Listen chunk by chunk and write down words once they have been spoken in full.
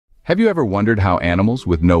Have you ever wondered how animals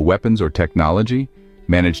with no weapons or technology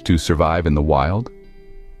manage to survive in the wild?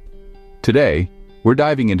 Today, we're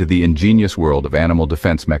diving into the ingenious world of animal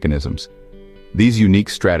defense mechanisms. These unique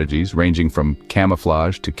strategies, ranging from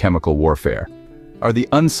camouflage to chemical warfare, are the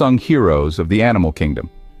unsung heroes of the animal kingdom,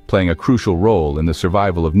 playing a crucial role in the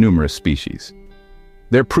survival of numerous species.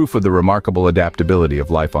 They're proof of the remarkable adaptability of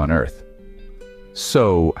life on Earth.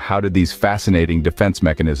 So, how did these fascinating defense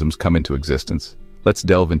mechanisms come into existence? Let's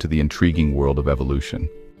delve into the intriguing world of evolution.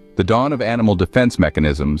 The dawn of animal defense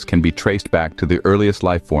mechanisms can be traced back to the earliest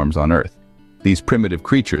life forms on Earth. These primitive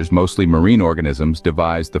creatures, mostly marine organisms,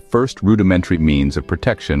 devised the first rudimentary means of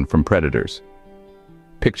protection from predators.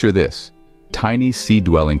 Picture this: tiny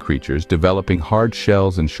sea-dwelling creatures developing hard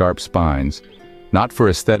shells and sharp spines, not for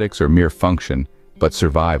aesthetics or mere function, but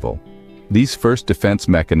survival. These first defense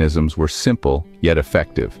mechanisms were simple yet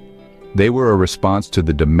effective. They were a response to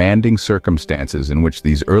the demanding circumstances in which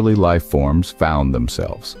these early life forms found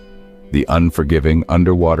themselves. The unforgiving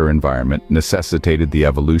underwater environment necessitated the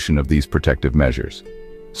evolution of these protective measures.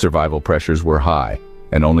 Survival pressures were high,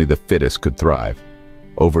 and only the fittest could thrive.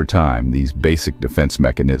 Over time, these basic defense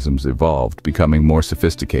mechanisms evolved, becoming more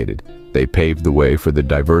sophisticated. They paved the way for the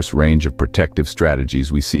diverse range of protective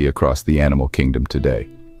strategies we see across the animal kingdom today.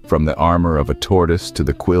 From the armor of a tortoise to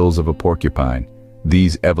the quills of a porcupine,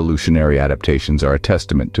 these evolutionary adaptations are a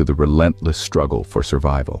testament to the relentless struggle for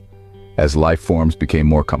survival. As life forms became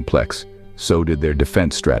more complex, so did their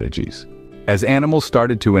defense strategies. As animals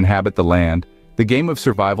started to inhabit the land, the game of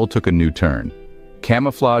survival took a new turn.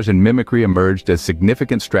 Camouflage and mimicry emerged as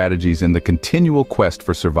significant strategies in the continual quest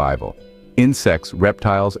for survival. Insects,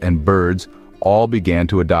 reptiles, and birds all began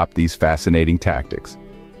to adopt these fascinating tactics.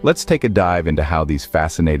 Let's take a dive into how these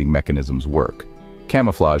fascinating mechanisms work.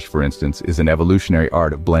 Camouflage, for instance, is an evolutionary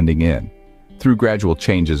art of blending in. Through gradual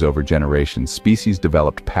changes over generations, species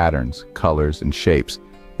developed patterns, colors, and shapes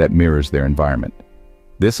that mirrors their environment.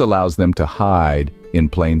 This allows them to hide in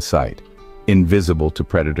plain sight, invisible to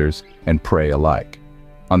predators and prey alike.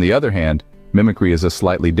 On the other hand, mimicry is a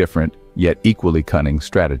slightly different, yet equally cunning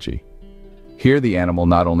strategy. Here the animal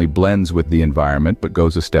not only blends with the environment but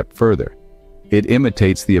goes a step further. It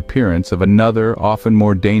imitates the appearance of another, often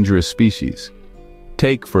more dangerous species.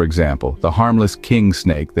 Take, for example, the harmless king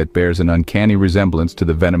snake that bears an uncanny resemblance to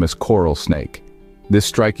the venomous coral snake. This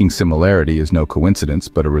striking similarity is no coincidence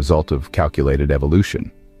but a result of calculated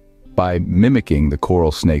evolution. By mimicking the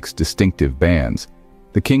coral snake's distinctive bands,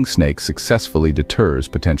 the king snake successfully deters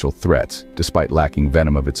potential threats, despite lacking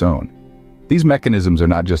venom of its own. These mechanisms are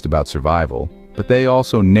not just about survival, but they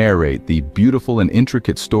also narrate the beautiful and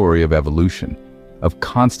intricate story of evolution, of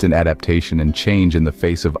constant adaptation and change in the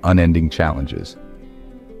face of unending challenges.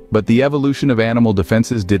 But the evolution of animal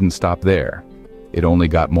defenses didn't stop there. It only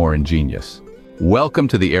got more ingenious. Welcome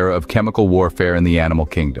to the era of chemical warfare in the animal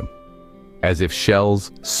kingdom. As if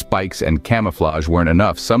shells, spikes, and camouflage weren't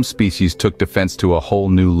enough, some species took defense to a whole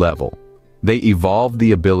new level. They evolved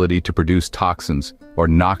the ability to produce toxins or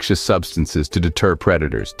noxious substances to deter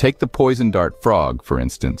predators. Take the poison dart frog, for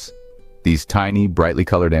instance. These tiny, brightly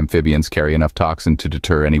colored amphibians carry enough toxin to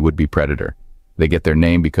deter any would-be predator. They get their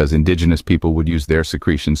name because indigenous people would use their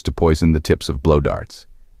secretions to poison the tips of blow darts.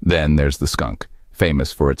 Then there's the skunk,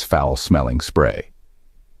 famous for its foul-smelling spray.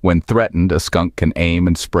 When threatened, a skunk can aim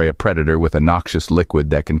and spray a predator with a noxious liquid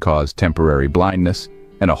that can cause temporary blindness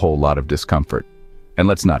and a whole lot of discomfort. And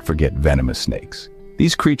let's not forget venomous snakes.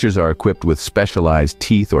 These creatures are equipped with specialized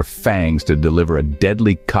teeth or fangs to deliver a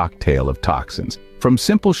deadly cocktail of toxins. From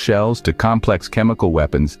simple shells to complex chemical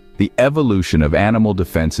weapons, the evolution of animal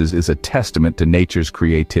defenses is a testament to nature's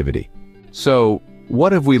creativity. So,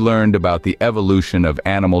 what have we learned about the evolution of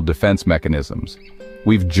animal defense mechanisms?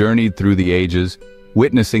 We've journeyed through the ages,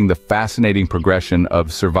 witnessing the fascinating progression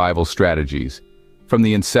of survival strategies. From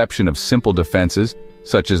the inception of simple defenses,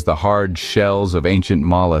 such as the hard shells of ancient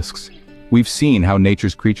mollusks, we've seen how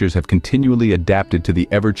nature's creatures have continually adapted to the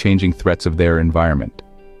ever-changing threats of their environment.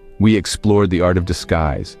 We explored the art of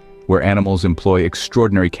disguise, where animals employ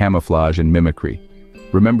extraordinary camouflage and mimicry.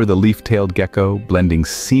 Remember the leaf-tailed gecko blending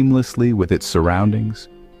seamlessly with its surroundings?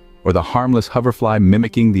 Or the harmless hoverfly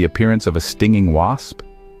mimicking the appearance of a stinging wasp?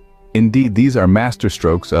 Indeed, these are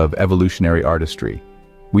masterstrokes of evolutionary artistry.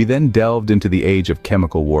 We then delved into the age of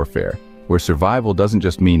chemical warfare, where survival doesn't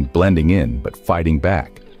just mean blending in, but fighting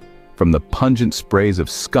back. From the pungent sprays of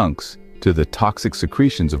skunks to the toxic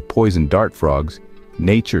secretions of poison dart frogs,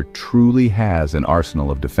 nature truly has an arsenal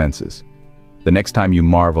of defenses. The next time you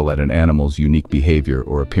marvel at an animal's unique behavior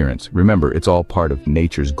or appearance, remember it's all part of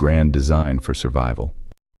nature's grand design for survival.